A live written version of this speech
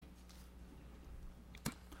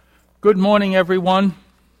Good morning, everyone.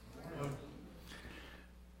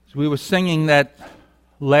 As we were singing that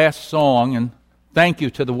last song, and thank you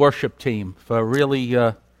to the worship team for really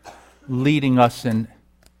leading us in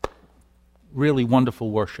really wonderful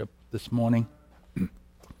worship this morning.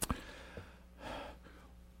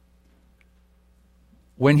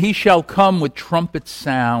 When he shall come with trumpet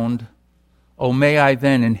sound, O may I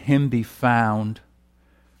then in him be found,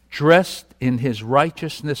 dressed in his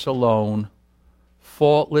righteousness alone,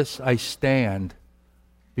 faultless I stand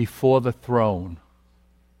before the throne.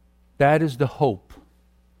 That is the hope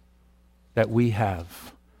that we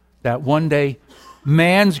have. That one day,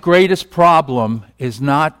 man's greatest problem is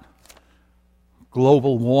not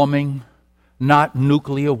global warming, not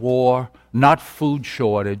nuclear war, not food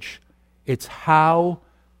shortage. It's how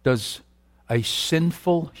does a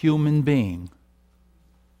sinful human being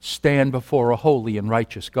stand before a holy and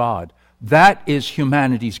righteous God? That is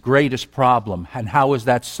humanity's greatest problem. And how is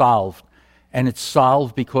that solved? And it's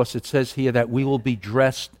solved because it says here that we will be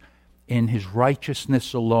dressed in his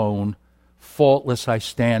righteousness alone. Faultless I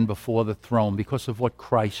stand before the throne because of what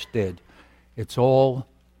Christ did. It's all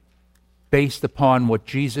based upon what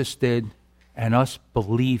Jesus did and us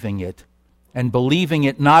believing it. And believing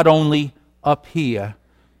it not only up here,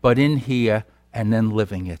 but in here, and then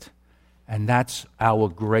living it. And that's our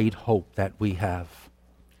great hope that we have.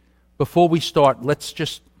 Before we start, let's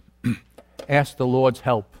just ask the Lord's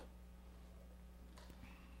help.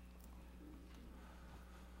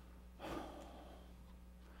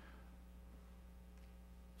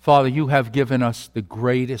 Father, you have given us the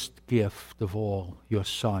greatest gift of all, your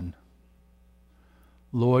Son.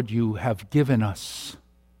 Lord, you have given us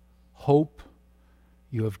hope.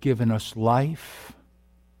 You have given us life.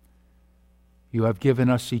 You have given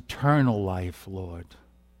us eternal life, Lord.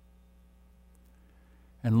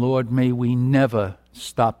 And Lord, may we never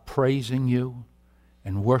stop praising you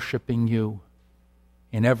and worshiping you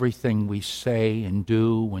in everything we say and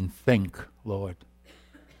do and think, Lord.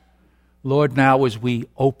 Lord, now as we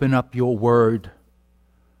open up your word,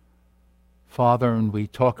 Father, and we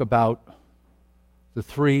talk about the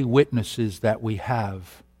three witnesses that we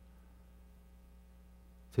have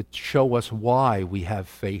to show us why we have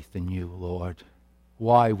faith in you, Lord,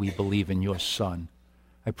 why we believe in your Son.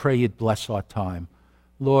 I pray you'd bless our time.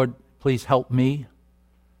 Lord, please help me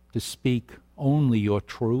to speak only your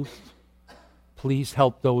truth. Please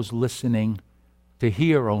help those listening to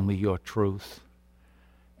hear only your truth.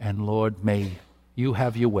 And Lord, may you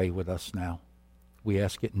have your way with us now. We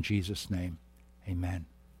ask it in Jesus' name. Amen.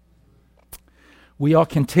 We are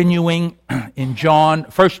continuing in 1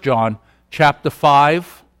 John chapter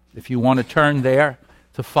 5. If you want to turn there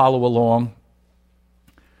to follow along.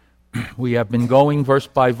 We have been going verse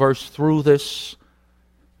by verse through this.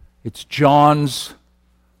 It's John's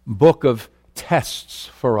book of tests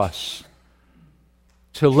for us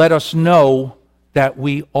to let us know that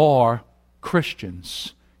we are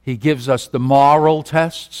Christians. He gives us the moral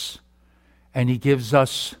tests and he gives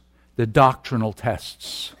us the doctrinal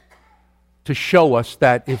tests to show us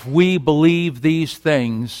that if we believe these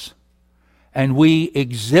things and we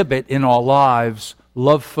exhibit in our lives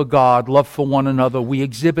love for God, love for one another, we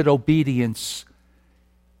exhibit obedience,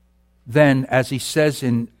 then as he says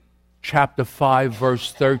in chapter 5,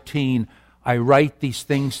 verse 13, I write these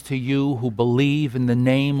things to you who believe in the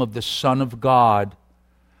name of the Son of God,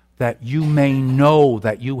 that you may know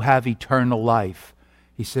that you have eternal life.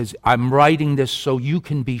 He says, I'm writing this so you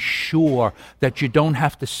can be sure that you don't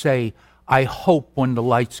have to say, I hope when the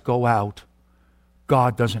lights go out,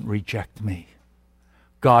 God doesn't reject me.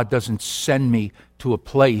 God doesn't send me to a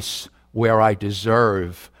place where I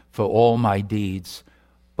deserve for all my deeds,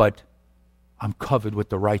 but I'm covered with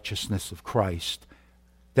the righteousness of Christ.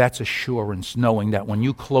 That's assurance, knowing that when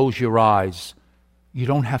you close your eyes, you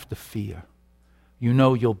don't have to fear. You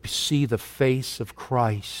know you'll see the face of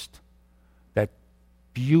Christ, that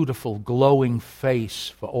beautiful, glowing face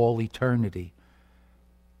for all eternity,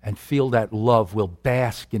 and feel that love, will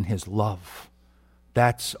bask in his love.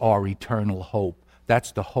 That's our eternal hope.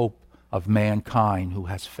 That's the hope of mankind who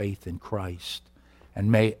has faith in Christ.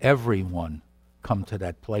 And may everyone come to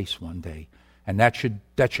that place one day. And that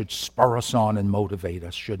should spur us on and motivate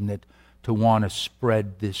us, shouldn't it? To want to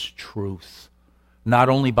spread this truth. Not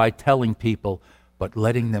only by telling people, but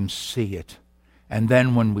letting them see it. And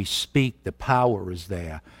then when we speak, the power is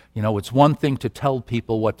there. You know, it's one thing to tell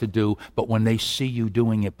people what to do, but when they see you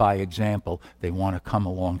doing it by example, they want to come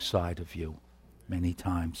alongside of you many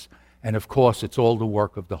times. And of course, it's all the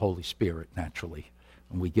work of the Holy Spirit, naturally.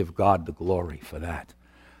 And we give God the glory for that.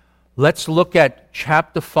 Let's look at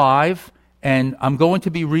chapter 5, and I'm going to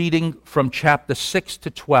be reading from chapter 6 to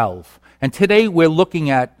 12. And today we're looking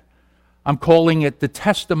at I'm calling it the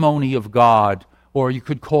testimony of God, or you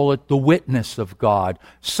could call it the witness of God.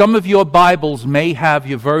 Some of your Bibles may have,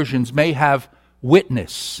 your versions may have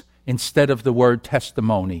witness instead of the word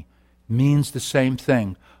testimony. It means the same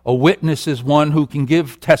thing. A witness is one who can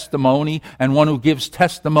give testimony, and one who gives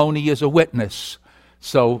testimony is a witness.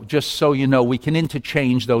 So just so you know, we can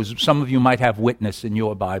interchange those. Some of you might have witness in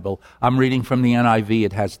your Bible. I'm reading from the NIV.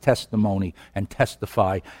 It has testimony and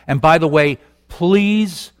testify. And by the way,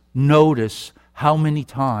 please notice how many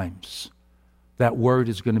times that word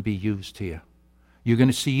is going to be used here. You're going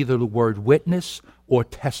to see either the word witness or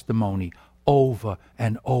testimony over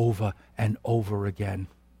and over and over again.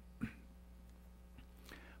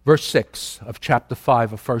 Verse 6 of chapter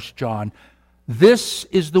 5 of 1 John. This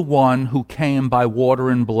is the one who came by water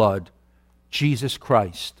and blood, Jesus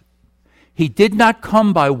Christ. He did not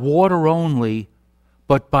come by water only,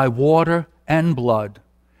 but by water and blood.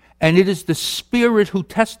 And it is the Spirit who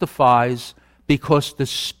testifies, because the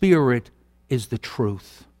Spirit is the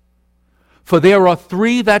truth. For there are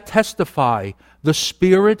three that testify, the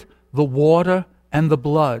Spirit, the water, and the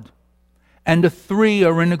blood. And the three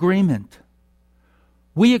are in agreement.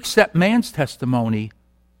 We accept man's testimony,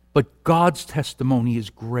 but God's testimony is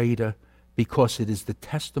greater, because it is the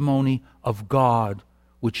testimony of God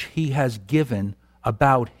which He has given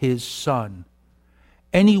about His Son.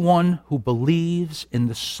 Anyone who believes in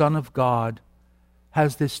the Son of God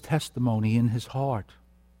has this testimony in his heart.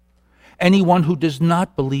 Anyone who does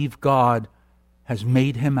not believe God has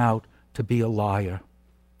made him out to be a liar,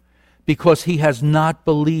 because he has not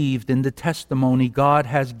believed in the testimony God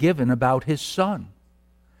has given about His Son.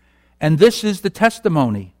 And this is the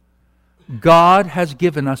testimony. God has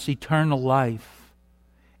given us eternal life,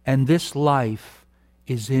 and this life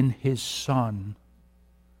is in His Son.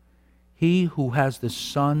 He who has the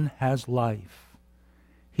Son has life.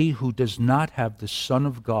 He who does not have the Son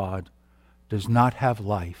of God does not have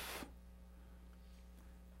life.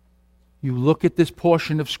 You look at this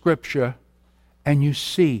portion of Scripture and you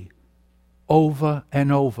see over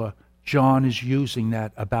and over John is using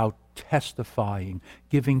that about testifying,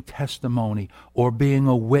 giving testimony, or being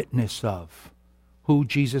a witness of who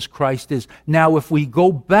Jesus Christ is. Now, if we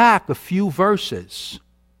go back a few verses,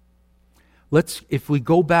 if we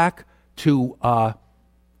go back to the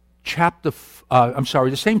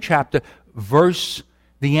same chapter,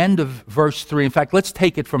 the end of verse 3. In fact, let's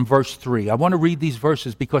take it from verse 3. I want to read these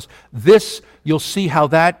verses because this, you'll see how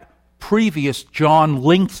that previous John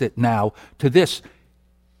links it now to this.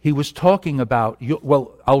 He was talking about,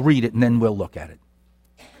 well, I'll read it and then we'll look at it.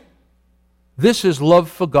 This is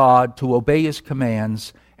love for God, to obey His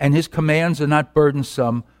commands, and His commands are not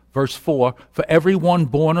burdensome. Verse 4, for everyone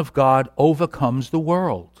born of God overcomes the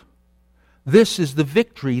world. This is the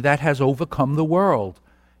victory that has overcome the world,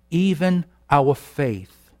 even our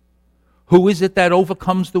faith. Who is it that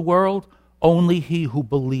overcomes the world? Only he who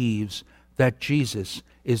believes that Jesus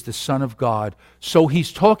is the Son of God. So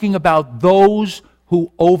he's talking about those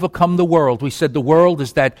who overcome the world. We said the world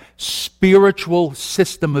is that spiritual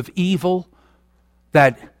system of evil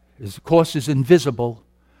that, of course, is invisible,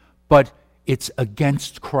 but it's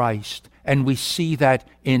against Christ. And we see that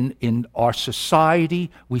in our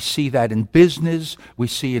society, we see that in business, we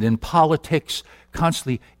see it in politics.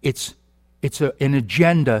 Constantly, it's an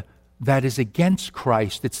agenda that is against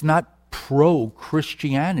Christ. It's not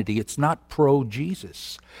pro-Christianity. It's not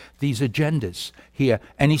pro-Jesus. These agendas here.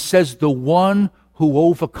 And he says the one who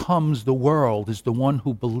overcomes the world is the one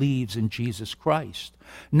who believes in Jesus Christ.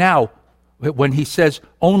 Now, when he says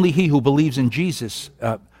only he who believes in Jesus,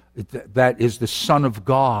 that is the Son of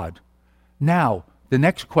God. Now, the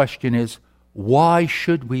next question is, why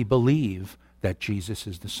should we believe that Jesus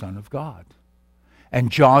is the Son of God?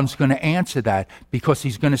 And John's going to answer that, because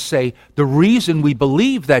he's going to say the reason we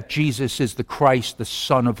believe that Jesus is the Christ, the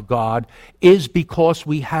Son of God, is because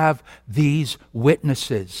we have these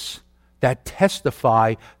witnesses that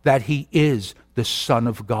testify that He is the Son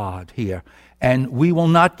of God here. And we will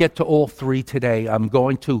not get to all three today. I'm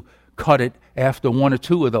going to cut it after one or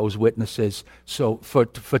two of those witnesses, so for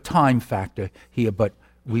time factor here, but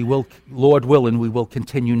we will, Lord willing, we will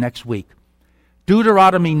continue next week.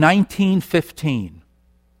 Deuteronomy 19:15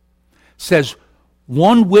 says,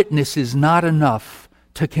 one witness is not enough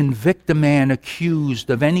to convict a man accused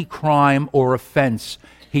of any crime or offense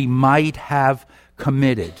he might have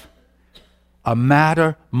committed. A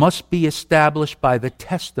matter must be established by the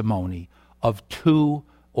testimony of 2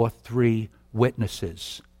 or 3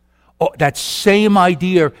 witnesses. That same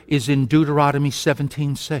idea is in Deuteronomy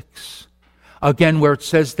 17:6. Again, where it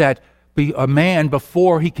says that a man,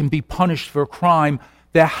 before he can be punished for a crime,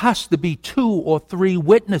 there has to be 2 or 3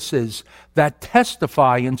 witnesses that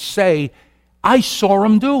testify and say, I saw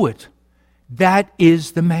him do it. That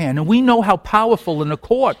is the man. And we know how powerful in a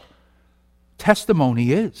court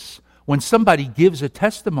testimony is. When somebody gives a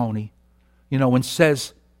testimony, and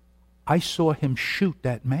says, I saw him shoot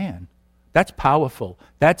that man. That's powerful.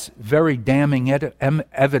 That's very damning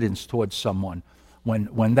evidence towards someone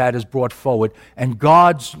when that is brought forward. And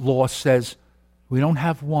God's law says we don't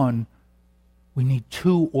have 1. We need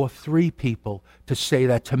 2 or 3 people to say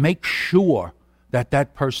that, to make sure that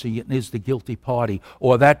that person is the guilty party,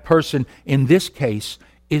 or that person, in this case,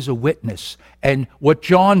 is a witness. And what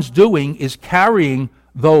John's doing is carrying,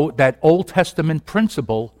 though, that Old Testament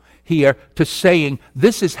principle here to saying,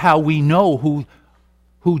 this is how we know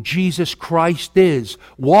who Jesus Christ is,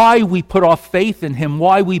 why we put our faith in him,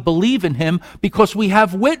 why we believe in him, because we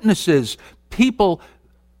have witnesses, people,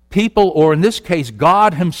 or in this case,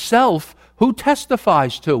 God himself, who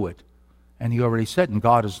testifies to it. And he already said, and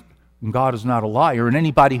God is not a liar. And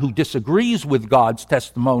anybody who disagrees with God's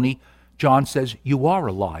testimony, John says, you are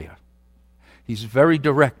a liar. He's very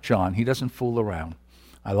direct, John. He doesn't fool around.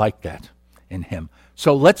 I like that in him.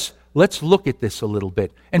 So let's look at this a little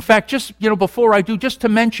bit. In fact, just before I do, just to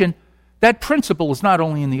mention, that principle is not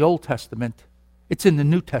only in the Old Testament, it's in the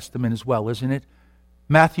New Testament as well, isn't it?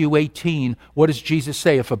 Matthew 18, what does Jesus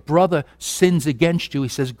say? If a brother sins against you, he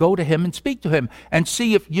says, go to him and speak to him and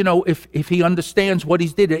see if he understands what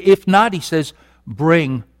he's did. If not, he says,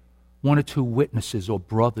 bring 1 or 2 witnesses or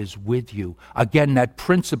brothers with you. Again, that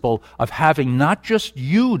principle of having not just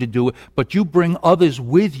you to do it, but you bring others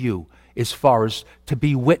with you as far as to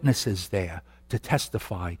be witnesses there, to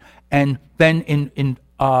testify. And then in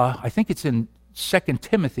I think it's in 2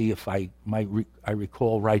 Timothy, if I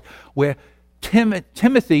recall right, where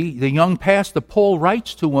Timothy, the young pastor, Paul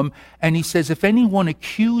writes to him, and he says, if anyone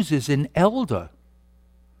accuses an elder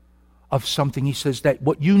of something, he says that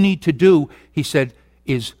what you need to do, he said,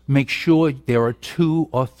 is make sure there are 2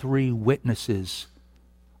 or 3 witnesses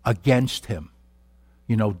against him.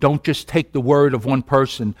 Don't just take the word of one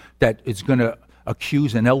person that is going to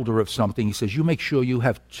accuse an elder of something. He says, you make sure you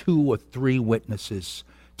have 2 or 3 witnesses,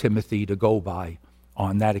 Timothy, to go by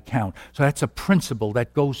on that account. So that's a principle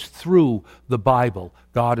that goes through the Bible.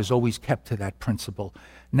 God has always kept to that principle.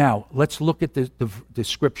 Now, let's look at the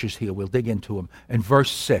scriptures here. We'll dig into them. In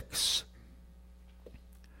verse 6,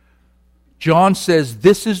 John says,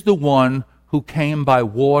 this is the one who came by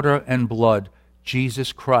water and blood,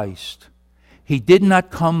 Jesus Christ. He did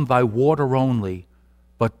not come by water only,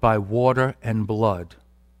 but by water and blood.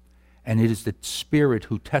 And it is the Spirit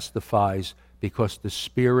who testifies, because the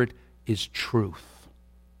Spirit is truth.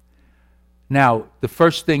 Now, the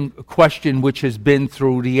first question which has been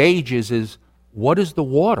through the ages is, what is the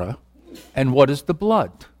water and what is the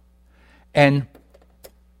blood? And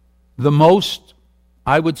the most,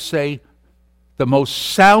 I would say, the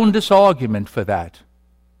most soundest argument for that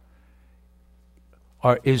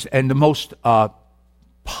and the most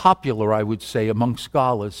popular, I would say, among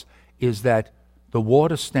scholars, is that the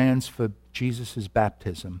water stands for Jesus'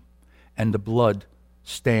 baptism and the blood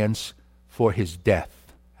stands for his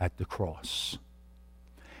death at the cross.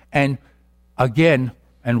 And again,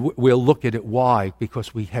 and we'll look at it why,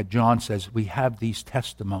 because John says we have these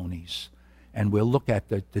testimonies, and we'll look at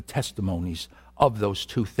the testimonies of those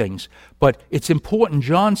 2 things. But it's important,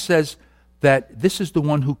 John says that this is the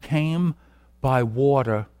one who came by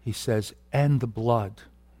water, he says, and the blood.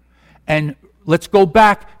 And let's go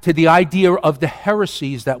back to the idea of the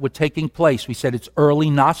heresies that were taking place. We said it's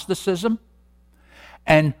early Gnosticism,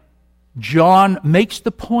 and John makes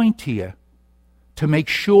the point here to make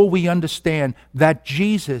sure we understand that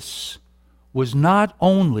Jesus was not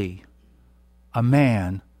only a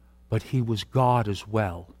man, but he was God as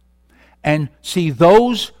well. And see,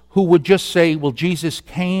 those who would just say, well, Jesus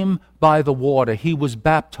came by the water, he was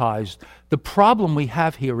baptized. The problem we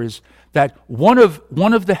have here is that one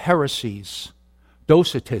of the heresies,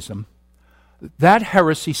 Docetism, that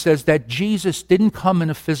heresy says that Jesus didn't come in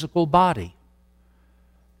a physical body.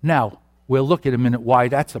 Now, we'll look at in a minute why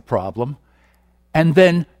that's a problem. And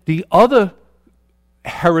then the other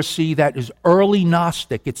heresy that is early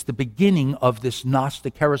Gnostic, it's the beginning of this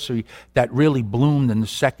Gnostic heresy that really bloomed in the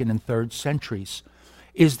 2nd and 3rd centuries,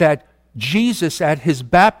 is that Jesus at his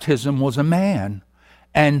baptism was a man.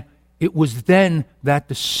 And it was then that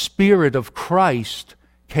the Spirit of Christ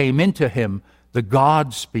came into him, the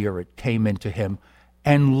God Spirit came into him,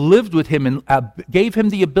 and lived with him and gave him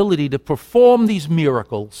the ability to perform these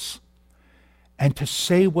miracles and to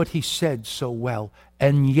say what he said so well.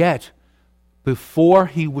 And yet, before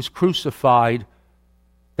he was crucified,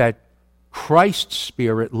 that Christ's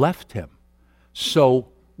Spirit left him. So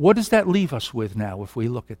what does that leave us with now if we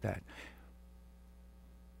look at that?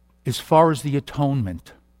 As far as the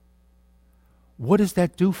atonement, what does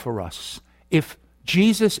that do for us? If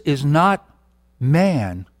Jesus is not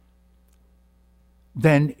man,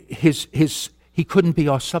 then he couldn't be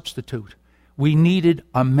our substitute. We needed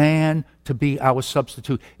a man to be our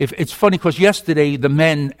substitute. It's funny because yesterday the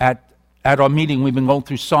men at our meeting, we've been going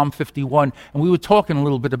through Psalm 51, and we were talking a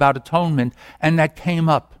little bit about atonement, and that came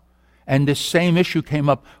up. And this same issue came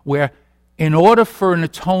up where in order for an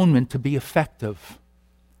atonement to be effective,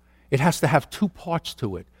 it has to have two parts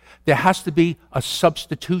to it. There has to be a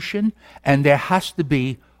substitution, and there has to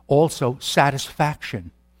be also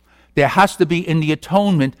satisfaction. There has to be, in the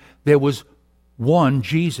atonement, there was one,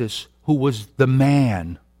 Jesus, who was the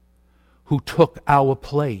man who took our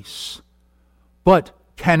place. But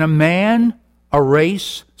can a man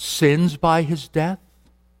erase sins by his death?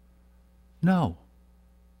 No.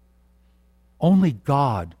 Only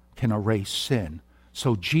God can erase sin.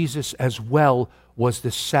 So Jesus as well was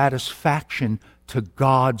the satisfaction to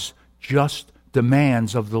God's just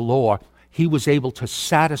demands of the law. He was able to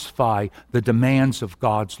satisfy the demands of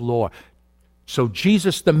God's law. So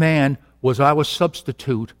Jesus the man was our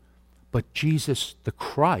substitute, but Jesus the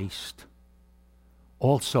Christ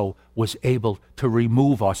also was able to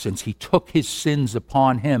remove our sins. He took his sins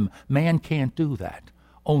upon him. Man can't do that.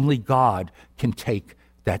 Only God can take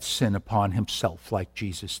that sin upon himself like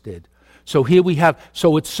Jesus did. So here we have,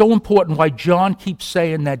 so it's so important why John keeps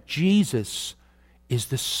saying that Jesus is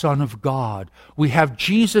the Son of God. We have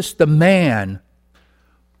Jesus the man,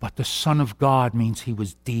 but the Son of God means he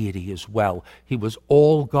was deity as well. He was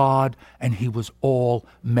all God and he was all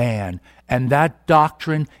man. And that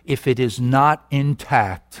doctrine, if it is not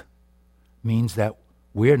intact, means that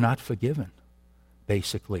we're not forgiven,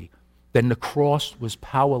 basically. Then the cross was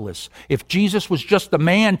powerless. If Jesus was just a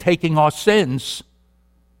man taking our sins,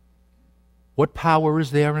 what power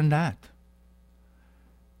is there in that?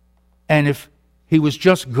 And if he was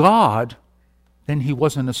just God, then he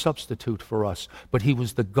wasn't a substitute for us, but he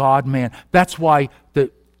was the God-man. That's why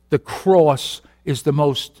the cross is the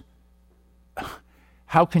most,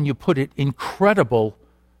 how can you put it, incredible.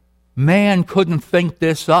 Man couldn't think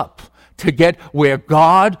this up to get where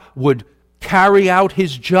God would carry out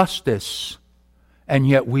his justice, and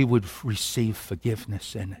yet we would receive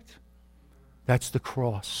forgiveness in it. That's the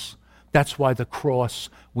cross. That's why the cross,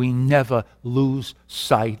 we never lose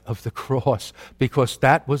sight of the cross, because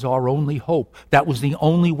that was our only hope. That was the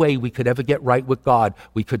only way we could ever get right with God.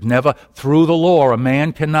 We could never, through the law, a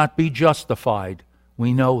man cannot be justified.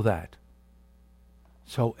 We know that.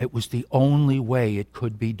 So it was the only way it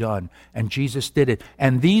could be done, and Jesus did it.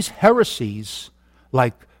 And these heresies,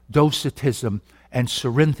 like Docetism and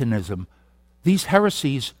Cerinthianism, these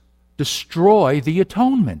heresies destroy the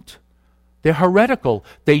atonement. They're heretical.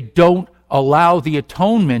 They don't allow the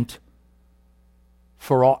atonement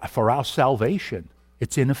for our salvation.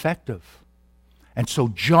 It's ineffective. And so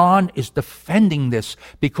John is defending this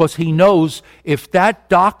because he knows if that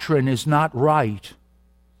doctrine is not right,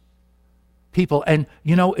 people, and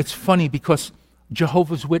you know, it's funny because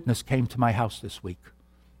Jehovah's Witness came to my house this week.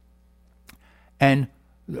 And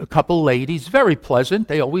a couple ladies, very pleasant,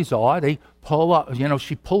 they always are. They pull up,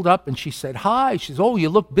 she pulled up and she said, "Hi." She says, "Oh, you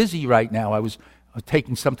look busy right now." I was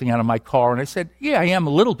taking something out of my car, and I said, "Yeah, I am a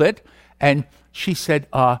little bit." And she said,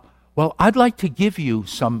 "Well, I'd like to give you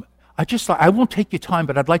some, I won't take your time,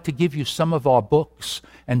 but I'd like to give you some of our books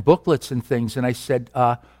and booklets and things." And I said,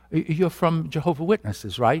 "You're from Jehovah's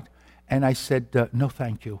Witnesses, right?" And I said, "No,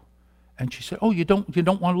 thank you." And she said, "Oh, you don't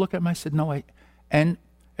want to look at them?" I said, "No, And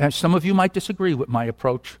some of you might disagree with my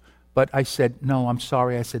approach, but I said, "No, I'm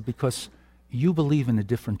sorry." I said, "Because you believe in a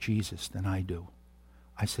different Jesus than I do."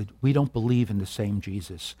 I said, "We don't believe in the same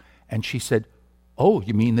Jesus." And she said, "Oh,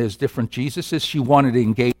 you mean there's different Jesuses?" She wanted to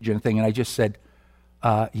engage in a thing, and I just said,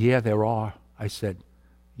 "Yeah, there are." I said,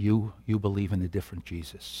 you believe in a different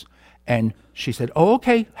Jesus." And she said, "Oh,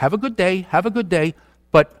 okay, have a good day,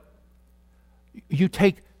 But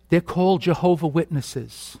they're called Jehovah's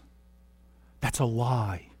Witnesses. That's a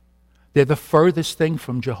lie. They're the furthest thing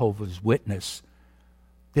from Jehovah's Witness.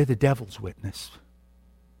 They're the devil's witness.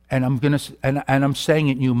 And I'm saying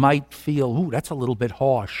it, and you might feel, "Ooh, that's a little bit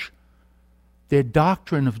harsh." Their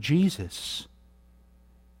doctrine of Jesus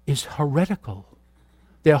is heretical.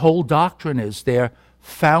 Their whole doctrine is their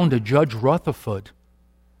founder, Judge Rutherford.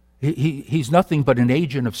 He's nothing but an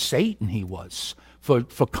agent of Satan, he was, for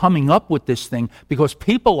coming up with this thing, because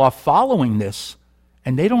people are following this,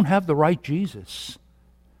 and they don't have the right Jesus.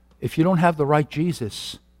 If you don't have the right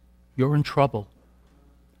Jesus, you're in trouble.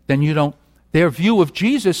 Then you don't. Their view of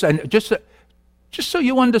Jesus, and just just so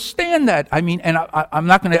you understand that. I mean, and I'm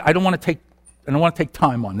not going to, I don't want to take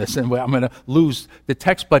time on this, and I'm going to lose the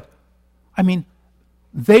text, but I mean,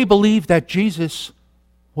 they believed that Jesus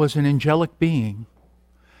was an angelic being.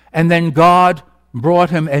 And then God brought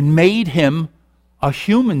him and made him a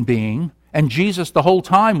human being, and Jesus the whole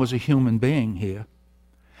time was a human being here.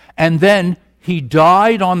 And then he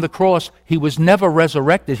died on the cross. He was never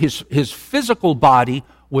resurrected. His physical body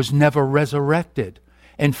was never resurrected.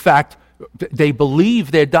 In fact, they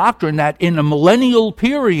believe their doctrine that in a millennial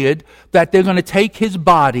period that they're going to take his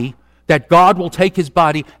body, that God will take his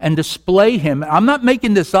body and display him. I'm not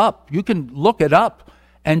making this up. You can look it up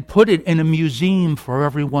and put it in a museum for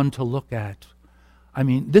everyone to look at. I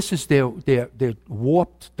mean, this is their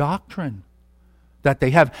warped doctrine that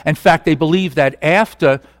they have. In fact, they believe that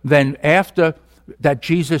after that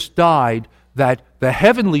Jesus died, that the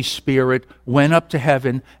heavenly spirit went up to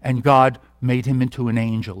heaven and God made him into an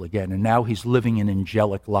angel again, and now he's living an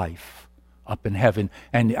angelic life up in heaven,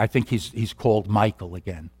 and I think he's called Michael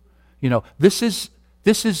again. You know, this is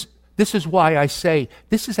why I say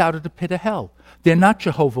this is out of the pit of hell. They're not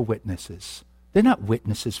Jehovah's Witnesses. They're not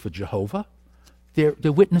witnesses for Jehovah. They're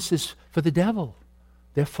witnesses for the devil.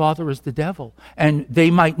 Their father is the devil. And they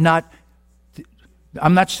might not,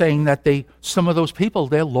 I'm not saying that some of those people,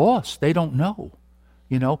 they're lost. They don't know,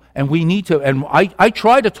 you know. And we need to, and I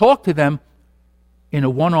try to talk to them in a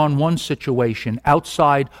one-on-one situation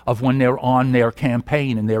outside of when they're on their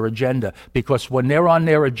campaign and their agenda. Because when they're on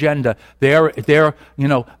their agenda, they're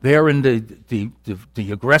in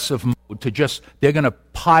the aggressive mode to just, they're going to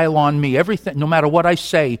pile on me everything. No matter what I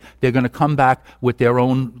say, they're going to come back with their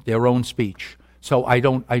own speech. So I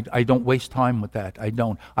don't waste time with that. I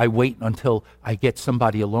don't. I wait until I get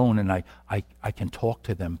somebody alone and I can talk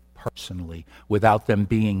to them personally without them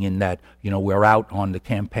being in that, you know, we're out on the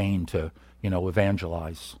campaign to, you know,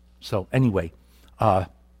 evangelize. So anyway,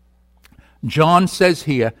 John says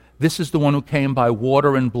here, this is the one who came by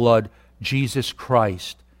water and blood, Jesus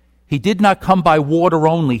Christ. He did not come by water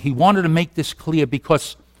only. He wanted to make this clear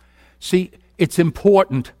because, see, it's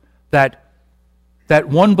important that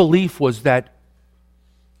one belief was that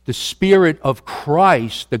the Spirit of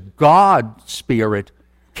Christ, the God Spirit,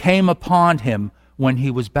 came upon him when he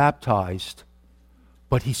was baptized.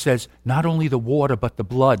 But he says, not only the water, but the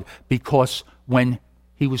blood, because when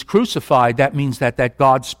he was crucified, that means that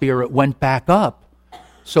God Spirit went back up.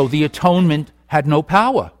 So the atonement had no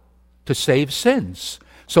power to save sins.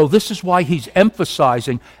 So this is why he's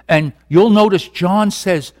emphasizing, and you'll notice John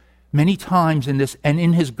says many times in this, and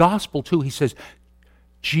in his gospel too, he says,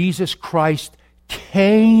 Jesus Christ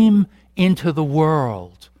came into the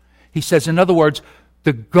world. He says, in other words,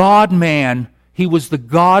 the God-man, he was the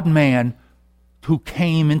God-man who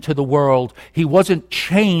came into the world. He wasn't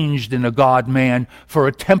changed in a God-man for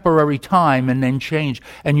a temporary time and then changed.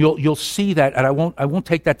 And you'll see that, and I won't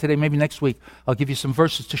take that today, maybe next week. I'll give you some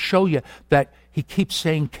verses to show you that he keeps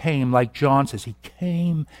saying came, like John says. He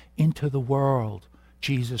came into the world,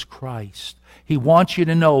 Jesus Christ. He wants you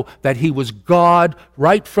to know that he was God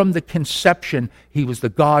right from the conception. He was the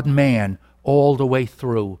God-man all the way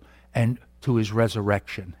through and to his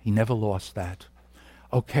resurrection. He never lost that.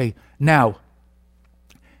 Okay, now,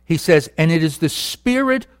 he says, and it is the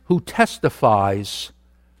Spirit who testifies,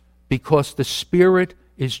 because the Spirit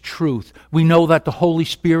is truth. We know that the Holy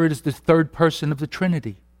Spirit is the third person of the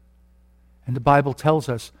Trinity. And the Bible tells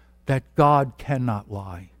us that God cannot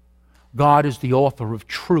lie. God is the author of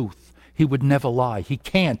truth. He would never lie. He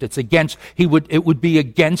can't. It would be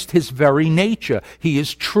against his very nature. He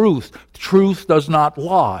is truth. Truth does not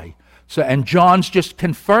lie. So, and John's just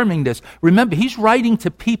confirming this. Remember, he's writing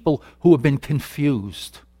to people who have been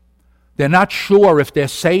confused. They're not sure if they're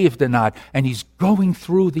saved or not, and he's going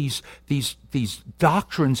through these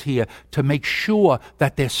doctrines here to make sure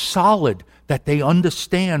that they're solid, that they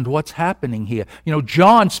understand what's happening here. You know,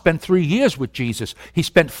 John spent 3 years with Jesus. He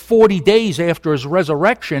spent 40 days after his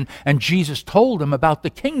resurrection, and Jesus told him about the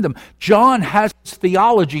kingdom. John has his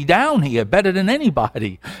theology down here better than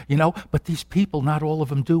anybody, you know, but these people, not all of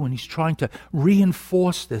them do, and he's trying to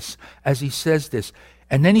reinforce this as he says this.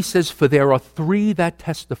 And then he says, for there are three that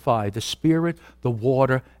testify, the Spirit, the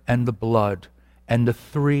water, and the blood. And the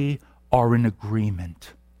three are in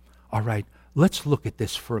agreement. All right, let's look at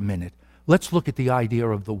this for a minute. Let's look at the idea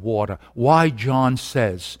of the water. Why John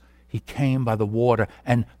says he came by the water,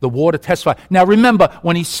 and the water testified. Now remember,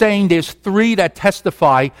 when he's saying there's three that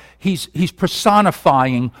testify, he's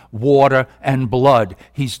personifying water and blood.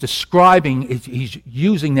 He's describing, he's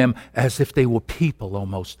using them as if they were people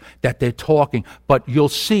almost, that they're talking. But you'll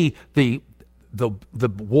see the the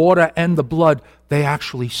water and the blood, they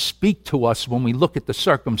actually speak to us when we look at the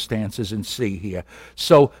circumstances and see here.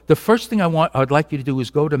 So the first thing I'd like you to do is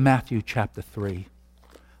go to Matthew chapter 3.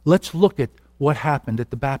 Let's look at what happened at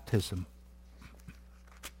the baptism.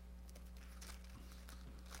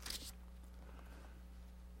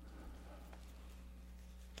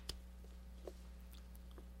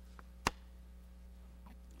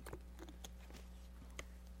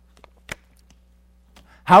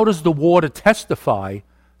 How does the water testify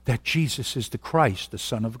that Jesus is the Christ, the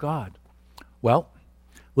Son of God? Well,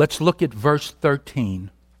 let's look at verse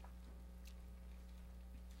 13.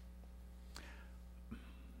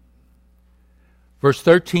 Verse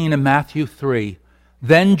 13 in Matthew 3.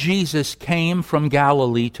 Then Jesus came from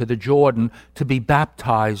Galilee to the Jordan to be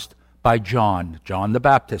baptized by John the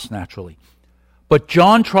Baptist, naturally. But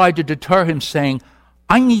John tried to deter him, saying,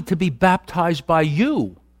 I need to be baptized by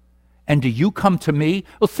you, and do you come to me?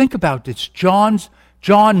 Well, think about this. John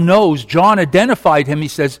identified him. He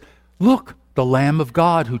says, look, the Lamb of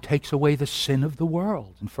God who takes away the sin of the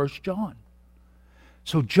world in 1 John.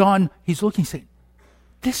 So John, he's looking, saying,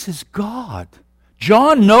 this is God.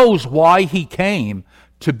 John knows why he came,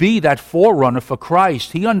 to be that forerunner for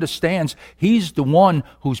Christ. He understands he's the one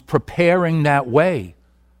who's preparing that way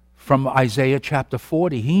from Isaiah chapter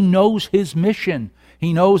 40. He knows his mission.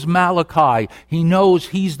 He knows Malachi. He knows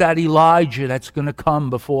he's that Elijah that's going to come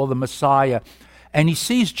before the Messiah. And he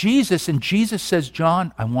sees Jesus, and Jesus says,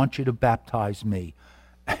 John, I want you to baptize me.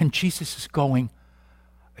 And Jesus is going,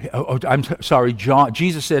 John.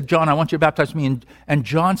 Jesus said, John, I want you to baptize me. And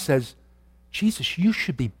John says, Jesus, you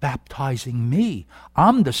should be baptizing me.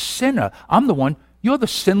 I'm the sinner. I'm the one. You're the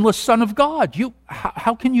sinless Son of God.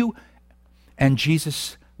 How can you? And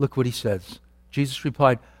Jesus, look what he says. Jesus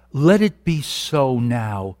replied, let it be so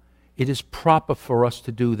now. It is proper for us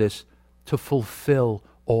to do this, to fulfill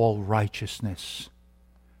all righteousness.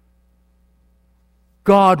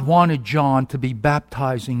 God wanted John to be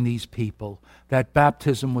baptizing these people. That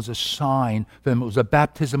baptism was a sign for them. It was a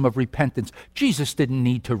baptism of repentance. Jesus didn't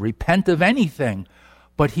need to repent of anything.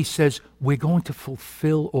 But he says, we're going to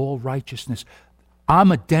fulfill all righteousness.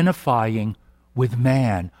 I'm identifying with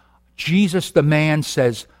man. Jesus, the man,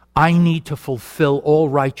 says, I need to fulfill all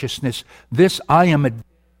righteousness. This, I am a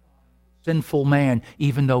sinful man,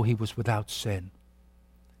 even though he was without sin.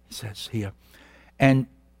 He says here. And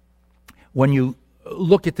when you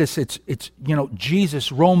look at this, it's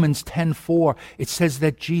Jesus, Romans 10:4, it says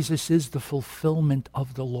that Jesus is the fulfillment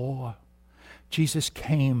of the law. Jesus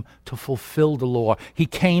came to fulfill the law. He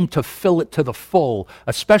came to fill it to the full,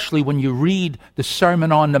 especially when you read the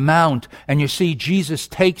Sermon on the Mount and you see Jesus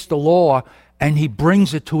takes the law and he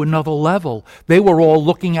brings it to another level. They were all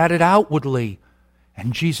looking at it outwardly.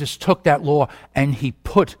 And Jesus took that law and he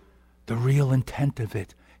put the real intent of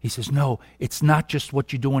it. He says, no, it's not just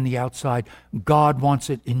what you do on the outside. God wants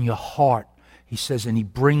it in your heart. He says, and he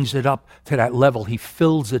brings it up to that level. He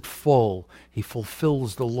fills it full. He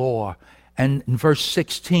fulfills the law. And in verse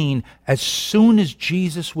 16, as soon as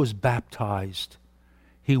Jesus was baptized,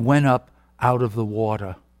 he went up out of the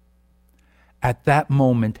water. At that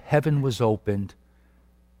moment, heaven was opened,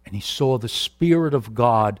 and he saw the Spirit of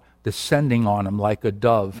God descending on him like a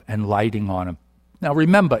dove and lighting on him. Now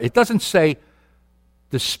remember, it doesn't say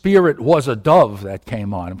the Spirit was a dove that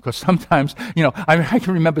came on him, because sometimes, I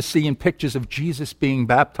can remember seeing pictures of Jesus being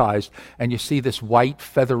baptized, and you see this white,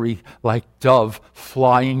 feathery, like dove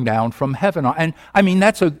flying down from heaven. And I mean,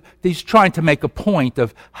 he's trying to make a point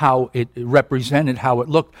of how it represented, how it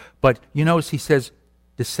looked. But you notice he says,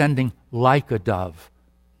 descending like a dove.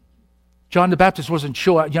 John the Baptist wasn't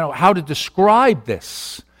sure, how to describe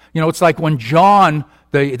this. It's like when John,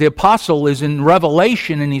 the apostle, is in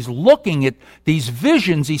Revelation and he's looking at these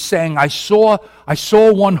visions. He's saying, I saw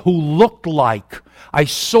one who looked like. I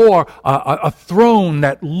saw a throne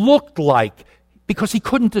that looked like, because he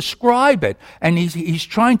couldn't describe it. And he's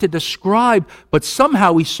trying to describe, but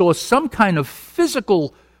somehow he saw some kind of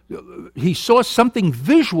physical, he saw something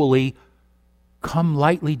visually come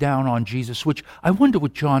lightly down on Jesus, which I wonder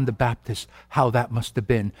with John the Baptist how that must have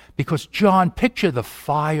been. Because John, picture the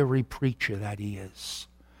fiery preacher that he is.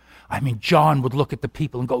 I mean, John would look at the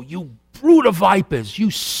people and go, you brood of vipers, you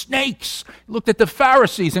snakes. He looked at the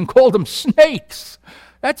Pharisees and called them snakes.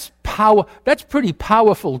 That's pretty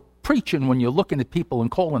powerful preaching when you're looking at people and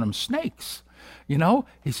calling them snakes. He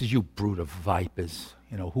says, you brood of vipers,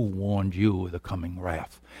 who warned you of the coming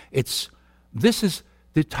wrath. This is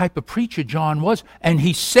the type of preacher John was. And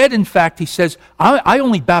he said, in fact, he says, I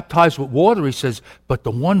only baptize with water, he says, but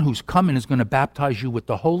the one who's coming is going to baptize you with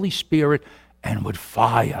the Holy Spirit and with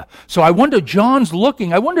fire. So I wonder, John's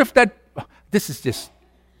looking, I wonder if this is just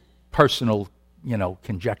personal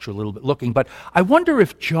conjecture a little bit looking. But I wonder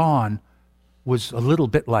if John was a little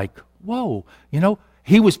bit like, whoa,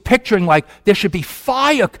 he was picturing like there should be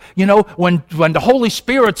fire, when the Holy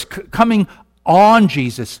Spirit's coming on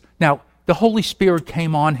Jesus. Now, the Holy Spirit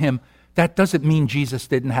came on him. That doesn't mean Jesus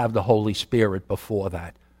didn't have the Holy Spirit before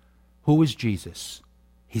that. Who is Jesus?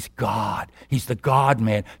 He's God. He's the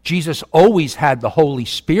God-man. Jesus always had the Holy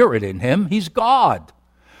Spirit in him. He's God.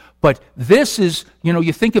 But this is,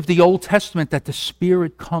 you think of the Old Testament that the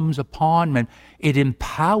Spirit comes upon him and it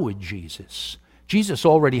empowered Jesus. Jesus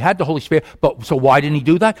already had the Holy Spirit, but so why didn't he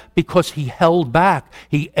do that? Because he held back.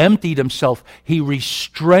 He emptied himself. He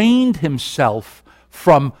restrained himself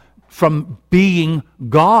from being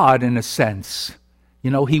God in a sense.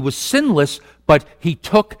 He was sinless, but he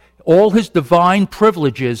took all his divine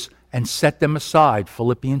privileges and set them aside.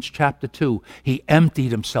 Philippians chapter 2. He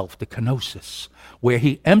emptied himself, the kenosis, where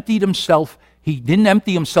he emptied himself. He didn't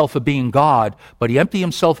empty himself of being God, but he emptied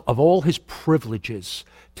himself of all his privileges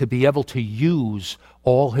to be able to use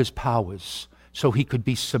all his powers so he could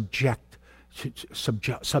be subject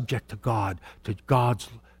to God, to God's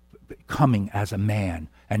coming as a man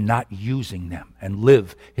and not using them and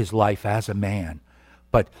live his life as a man.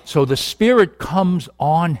 But so the Spirit comes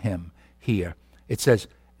on him here. It says,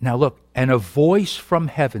 now look, and a voice from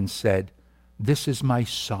heaven said, "This is my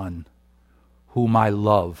Son, whom I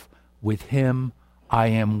love. With him I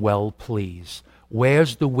am well pleased."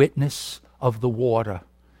 Where's the witness of the water?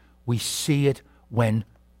 We see it when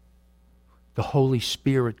the Holy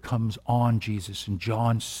Spirit comes on Jesus, and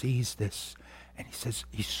John sees this. And he says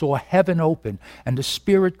he saw heaven open, and the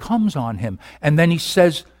Spirit comes on him. And then he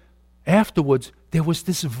says afterwards, there was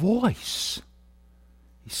this voice.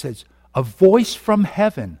 He says, a voice from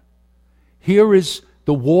heaven. Here is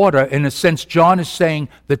the water. In a sense, John is saying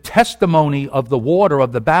the testimony of the water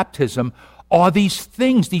of the baptism are these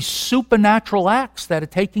things, these supernatural acts that are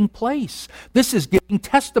taking place. This is giving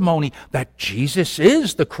testimony that Jesus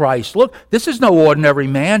is the Christ. Look, this is no ordinary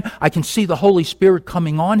man. I can see the Holy Spirit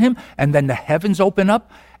coming on him, and then the heavens open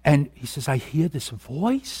up, and he says, I hear this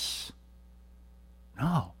voice.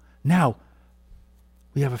 No. Now,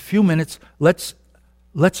 we have a few minutes. Let's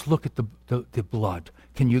look at the blood.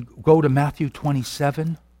 Can you go to Matthew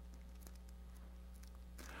 27?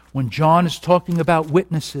 When John is talking about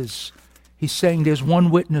witnesses, he's saying there's one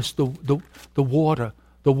witness, the water.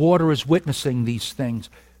 The water is witnessing these things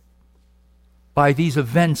by these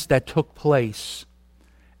events that took place.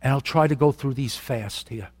 And I'll try to go through these fast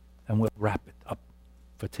here, and we'll wrap it up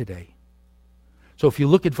for today. So if you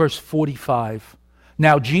look at verse 45,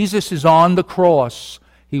 now Jesus is on the cross.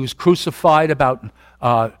 He was crucified about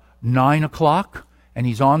 9 o'clock, and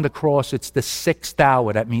he's on the cross. It's the 6th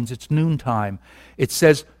hour. That means it's noontime. It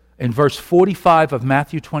says in verse 45 of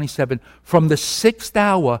Matthew 27, from the 6th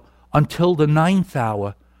hour until the 9th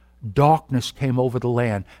hour, darkness came over the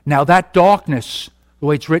land. Now that darkness, the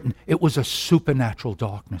way it's written, it was a supernatural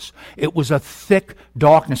darkness. It was a thick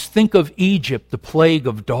darkness. Think of Egypt, the plague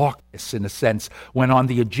of darkness, in a sense, when on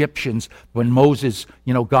the Egyptians, when Moses,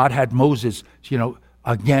 God had Moses,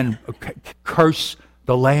 again, curse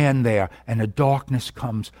the land there, and a darkness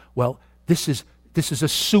comes. Well, this is a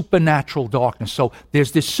supernatural darkness. So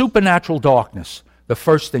there's this supernatural darkness, the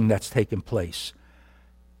first thing that's taken place.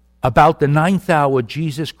 About the 9th hour,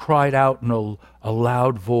 Jesus cried out in a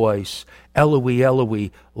loud voice, Eloi,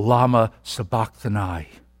 Eloi, lama sabachthani,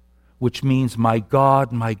 which means, my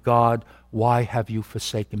God, why have you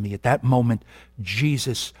forsaken me? At that moment,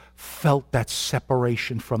 Jesus felt that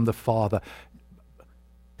separation from the Father.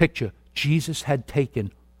 Picture, Jesus had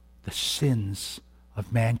taken the sins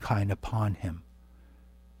of mankind upon him.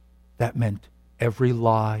 That meant every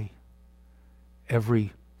lie,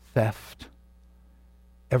 every theft,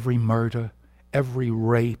 every murder, every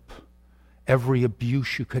rape, every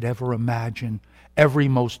abuse you could ever imagine,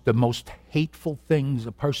 the most hateful things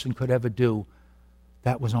a person could ever do,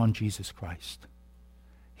 that was on Jesus Christ.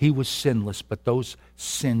 He was sinless, but those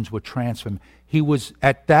sins were transferred. He was,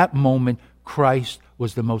 at that moment, Christ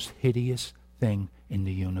was the most hideous thing in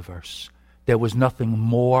the universe. There was nothing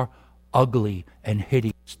more ugly and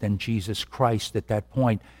hideous than Jesus Christ at that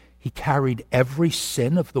point. He carried every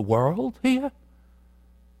sin of the world here.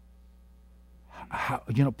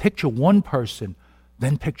 Picture one person,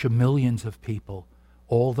 then picture millions of people.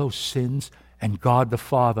 All those sins, and God the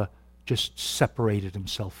Father just separated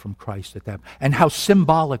himself from Christ at that. And how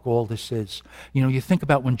symbolic all this is. You think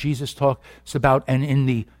about when Jesus talks about, and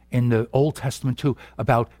in the Old Testament too,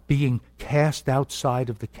 about being cast outside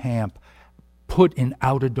of the camp, put in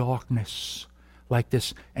outer darkness like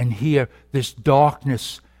this. And here, this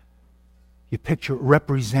darkness, You picture it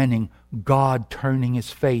representing God turning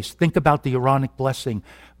his face. Think about the Aaronic blessing.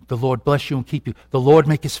 The Lord bless you and keep you. The Lord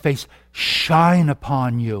make his face shine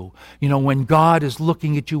upon you. You know, when God is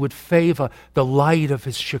looking at you with favor, the light of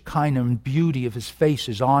his Shekinah and beauty of his face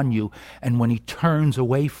is on you. And when he turns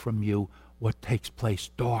away from you, what takes place?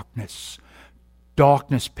 Darkness.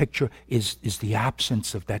 Darkness picture is the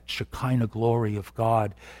absence of that Shekinah glory of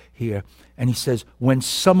God here. And he says, when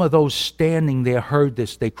some of those standing there heard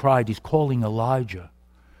this, they cried. He's calling Elijah.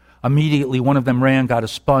 Immediately one of them ran, got a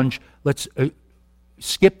sponge. Let's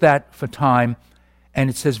skip that for time. And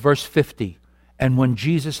it says, verse 50, and when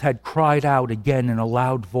Jesus had cried out again in a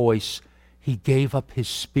loud voice, he gave up his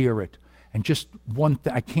spirit. And just one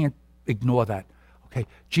thing, I can't ignore that. Okay,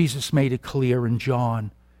 Jesus made it clear in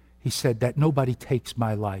John. He said that nobody takes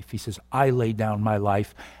my life. He says, I lay down my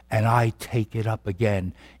life and I take it up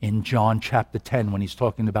again. In John chapter 10, when he's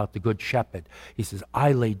talking about the good shepherd, he says,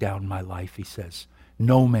 I lay down my life, he says.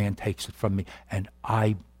 No man takes it from me, and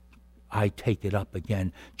I take it up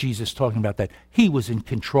again. Jesus talking about that. He was in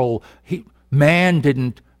control. Man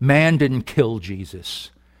didn't kill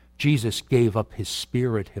Jesus. Jesus gave up his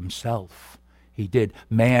spirit himself. He did.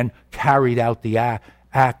 Man carried out the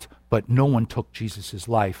act, but no one took Jesus'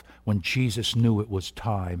 life. When Jesus knew it was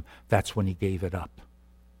time, that's when he gave it up.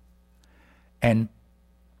 And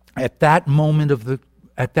at that moment,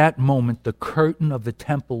 the curtain of the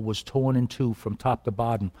temple was torn in two from top to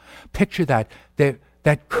bottom. Picture that.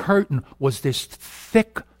 That curtain was this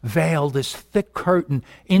thick veil, this thick curtain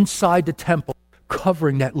inside the temple,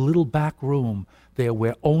 covering that little back room there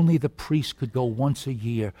where only the priest could go once a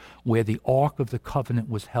year, where the Ark of the Covenant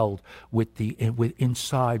was held,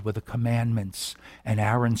 inside were the commandments, and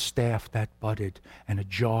Aaron's staff that budded, and a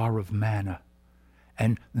jar of manna.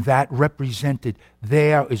 And that represented,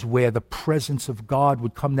 there is where the presence of God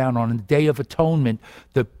would come down on the Day of Atonement.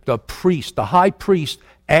 The priest, the high priest,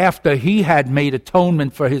 after he had made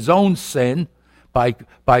atonement for his own sin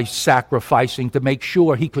by sacrificing to make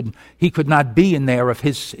sure he could not be in there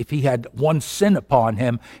if he had one sin upon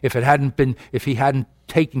him, if he hadn't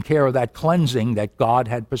taken care of that cleansing that God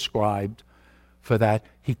had prescribed for that.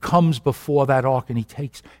 He comes before that ark and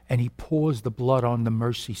he pours the blood on the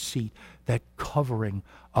mercy seat, that covering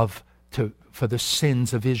for the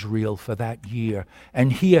sins of Israel for that year.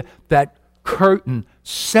 And here that curtain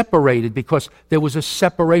separated, because there was a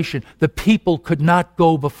separation. The people could not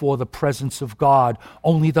go before the presence of God.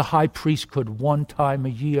 Only the high priest could one time a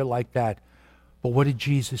year like that. But what did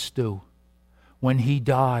Jesus do? When he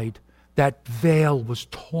died, that veil was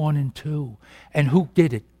torn in two. And who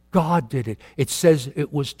did it? God did it. It says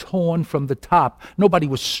it was torn from the top. Nobody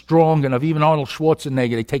was strong enough. Even Arnold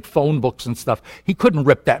Schwarzenegger, they take phone books and stuff. He couldn't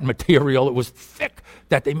rip that material. It was thick,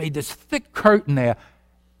 that they made this thick curtain there.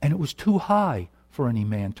 And it was too high for any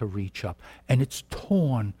man to reach up. And it's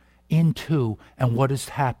torn in two. And what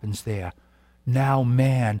happens there? Now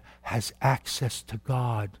man has access to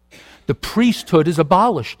God. The priesthood is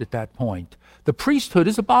abolished at that point. The priesthood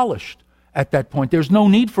is abolished at that point. There's no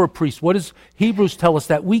need for a priest. What does Hebrews tell us?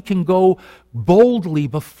 That we can go boldly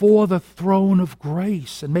before the throne of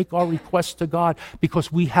grace and make our requests to God,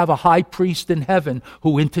 because we have a high priest in heaven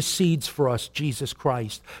who intercedes for us, Jesus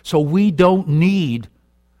Christ. So we don't need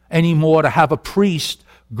anymore to have a priest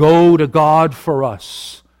go to God for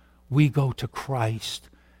us. We go to Christ,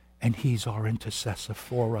 and he's our intercessor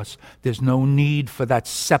for us. There's no need for that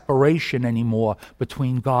separation anymore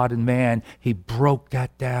between God and man. He broke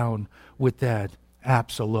that down with that.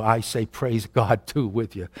 Absolutely. I say praise God too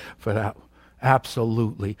with you for that.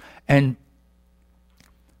 Absolutely. And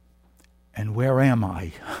where am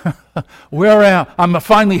I? I'm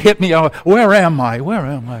finally hit me. Where am I?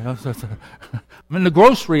 I'm in the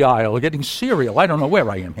grocery aisle getting cereal. I don't know where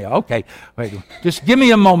I am here. Okay, wait, just give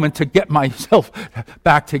me a moment to get myself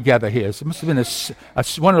back together here. It must have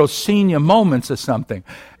been one of those senior moments or something.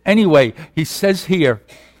 Anyway, he says here,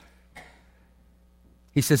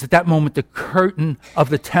 at that moment the curtain of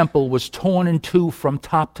the temple was torn in two from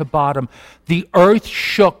top to bottom. The earth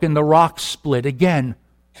shook and the rocks split. Again,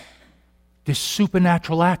 this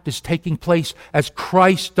supernatural act is taking place as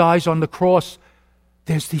Christ dies on the cross.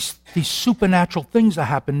 There's these supernatural things that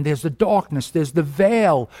happen. There's the darkness. There's the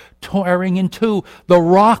veil tearing in two. The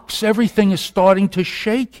rocks, everything is starting to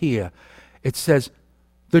shake here. It says,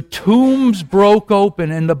 the tombs broke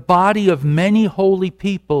open and the body of many holy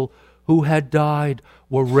people who had died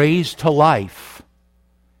were raised to life.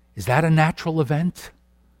 Is that a natural event?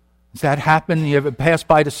 Does that happen? You ever pass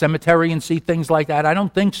by the cemetery and see things like that? I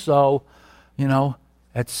don't think so.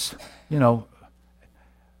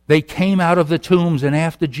 They came out of the tombs, and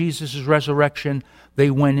after Jesus' resurrection,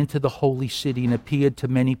 they went into the holy city and appeared to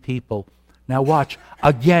many people. Now watch.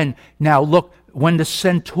 Again, now look, when the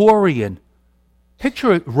centurion,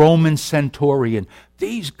 picture a Roman centurion.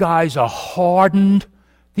 These guys are hardened.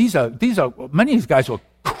 These are many of these guys were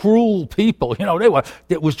cruel people.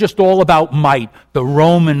 It was just all about might, the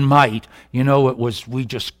Roman might. It was, we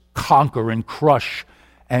just conquer and crush.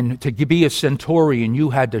 And to be a centurion, you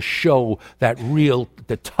had to show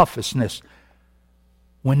the toughness.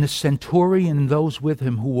 When the centurion and those with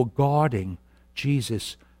him who were guarding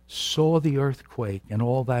Jesus saw the earthquake and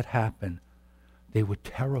all that happened, they were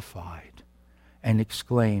terrified and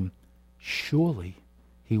exclaimed, "Surely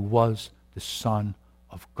he was the Son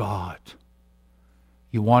of God."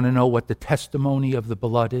 You want to know what the testimony of the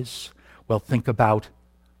blood is? Well, think about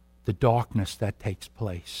the darkness that takes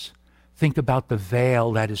place. Think about the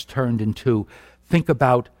veil that is turned into. Think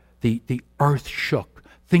about the earth shook.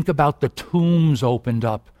 Think about the tombs opened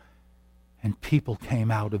up and people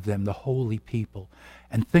came out of them, the holy people.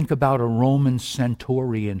 And think about a Roman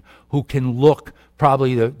centurion who can look,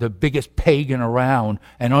 probably the biggest pagan around,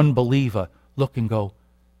 an unbeliever, look and go,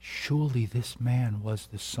 "Surely this man was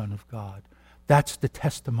the Son of God." That's the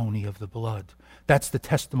testimony of the blood. That's the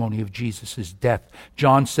testimony of Jesus' death.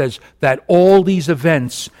 John says that all these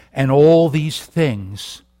events and all these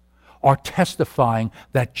things are testifying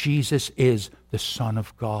that Jesus is the Son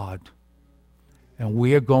of God. And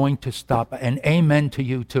we are going to stop. And amen to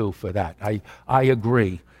you too for that. I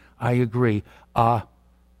agree. I agree.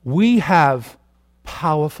 We have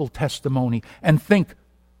powerful testimony. And think,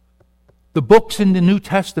 the books in the New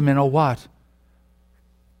Testament are what?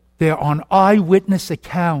 They're on eyewitness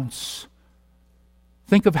accounts.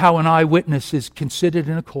 Think of how an eyewitness is considered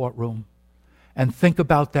in a courtroom. And think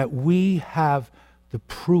about that we have the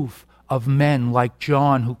proof of men like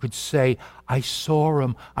John who could say, "I saw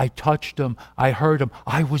him, I touched him, I heard him,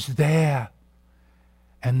 I was there."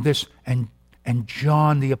 And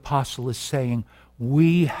John the apostle is saying,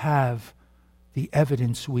 we have the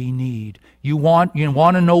evidence we need. You want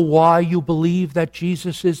to know why you believe that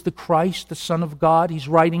Jesus is the Christ, the Son of God? He's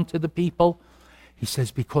writing to the people. He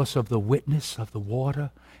says, because of the witness of the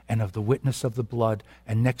water and of the witness of the blood.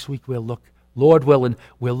 And next week we'll look, Lord willing,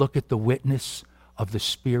 we'll look at the witness of the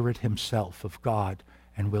Spirit himself, of God.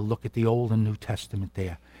 And we'll look at the Old and New Testament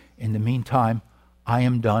there. In the meantime, I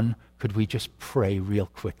am done. Could we just pray real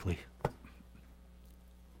quickly?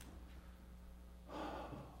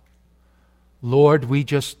 Lord, we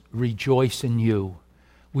just rejoice in you.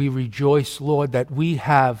 We rejoice, Lord, that we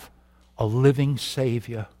have a living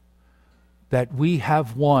Savior, that we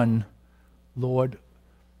have one, Lord,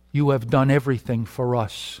 you have done everything for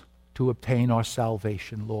us to obtain our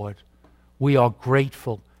salvation, Lord. We are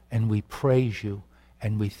grateful and we praise you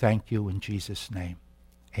and we thank you in Jesus' name.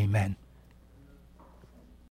 Amen.